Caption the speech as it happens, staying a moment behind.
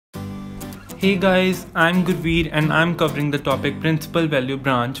Hey guys, I'm Gurveer and I'm covering the topic Principal Value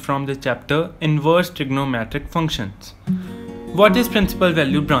Branch from the chapter Inverse Trigonometric Functions. What is Principal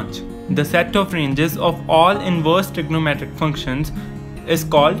Value Branch? The set of ranges of all inverse trigonometric functions is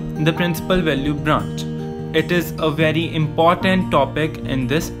called the Principal Value Branch. It is a very important topic in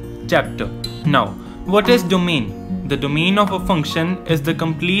this chapter. Now, what is domain? The domain of a function is the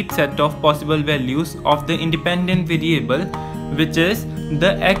complete set of possible values of the independent variable, which is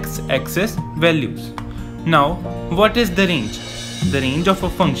the x-axis values. Now, what is the range? The range of a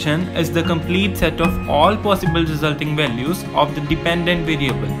function is the complete set of all possible resulting values of the dependent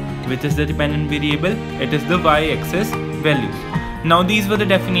variable. Which is the dependent variable? It is the y-axis values. Now, these were the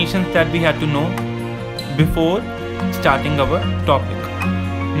definitions that we had to know before starting our topic.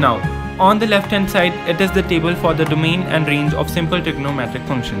 Now, on the left hand side, it is the table for the domain and range of simple trigonometric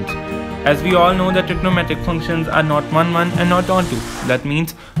functions. As we all know that trigonometric functions are not 1, 1 and not 2. That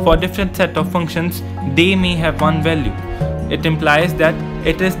means for different set of functions, they may have one value. It implies that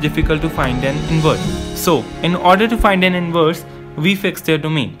it is difficult to find an inverse. So, in order to find an inverse, we fix their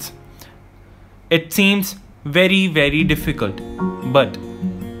domains. It seems very difficult, but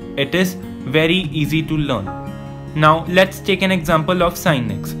it is very easy to learn. Now, let's take an example of sin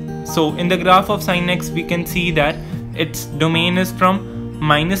x. So, in the graph of sin x, we can see that its domain is from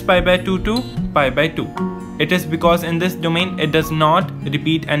minus pi by 2 to pi by 2. It is because in this domain it does not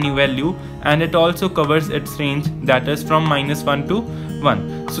repeat any value and it also covers its range, that is from minus 1 to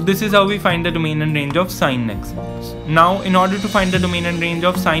 1. So this is how we find the domain and range of sin x. Now, in order to find the domain and range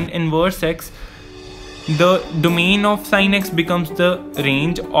of sin inverse x, the domain of sin x becomes the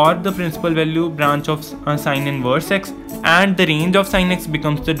range or the principal value branch of sin inverse x, and the range of sin x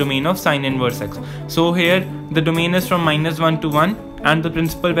becomes the domain of sin inverse x. So here the domain is from minus 1 to 1 and the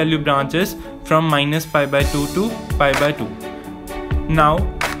principal value branch is from minus pi by 2 to pi by 2. Now,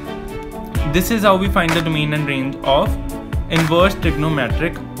 this is how we find the domain and range of inverse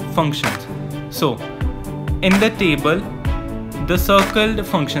trigonometric functions. So, in the table, the circled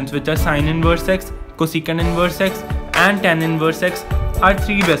functions, which are sin inverse x, cosecant inverse x and tan inverse x, are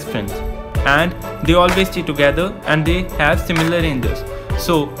three best friends, and they always stay together and they have similar ranges.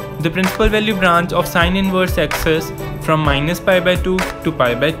 So, the principal value branch of sin inverse x is from minus pi by 2 to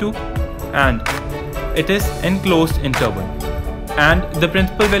pi by 2, and it is in closed interval. And the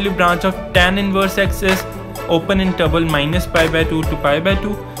principal value branch of tan inverse x is open interval minus pi by 2 to pi by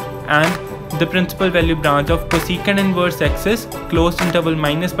 2, and the principal value branch of cosecant inverse x is closed interval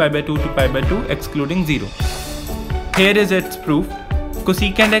minus pi by 2 to pi by 2 excluding 0. Here is its proof.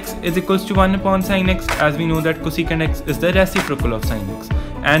 Cosecant x is equals to 1 upon sin x, as we know that cosecant x is the reciprocal of sin x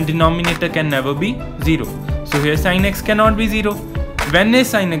and denominator can never be 0. So here sin x cannot be 0. When is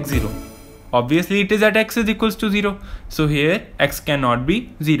sin x 0? Obviously it is at x is equals to 0. So here x cannot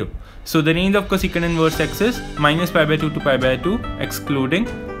be 0. So the range of cosecant inverse x is minus pi by 2 to pi by 2 excluding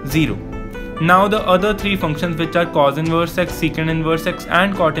 0. Now the other three functions, which are cos inverse x, secant inverse x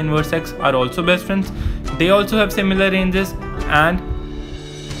and cot inverse x, are also best friends. They also have similar ranges and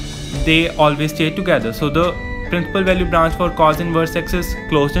they always stay together. So the principal value branch for cos inverse x is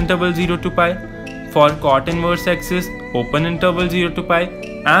closed interval 0 to pi, for cot inverse x is open interval 0 to pi,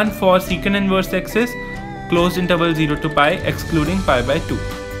 and for secant inverse x is closed interval 0 to pi excluding pi by 2.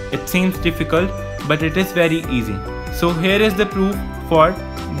 It seems difficult, but it is very easy. So here is the proof for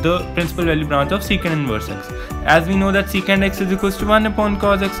the principal value branch of secant inverse x. As we know that secant x is equals to 1 upon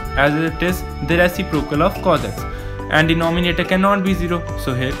cos x, as it is the reciprocal of cos x, and denominator cannot be 0.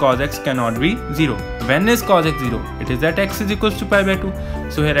 So here cos x cannot be 0. When is cos x 0? It is that x is equals to pi by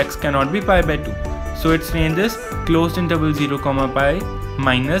 2. So here x cannot be pi by 2. So its range is closed interval 0 comma pi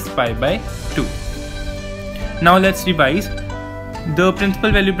minus pi by 2. Now let's revise. The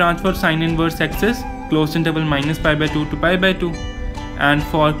principal value branch for sin inverse x is closed interval minus pi by 2 to pi by 2. And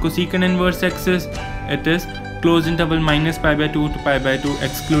for cosecant inverse x is, it is closed interval minus pi by 2 to pi by 2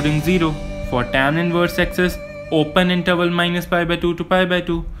 excluding 0. For tan inverse x is open interval minus pi by 2 to pi by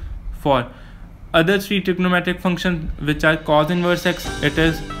 2. For other three trigonometric functions, which are cos inverse x, it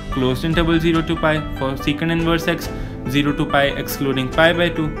is closed interval 0 to pi. For secant inverse x, 0 to pi excluding pi by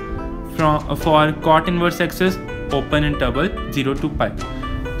 2. For cot inverse x is open interval 0 to pi.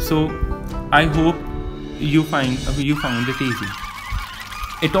 So I hope you found it easy.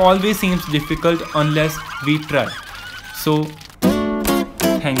 It always seems difficult unless we try. So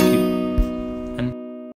thank you.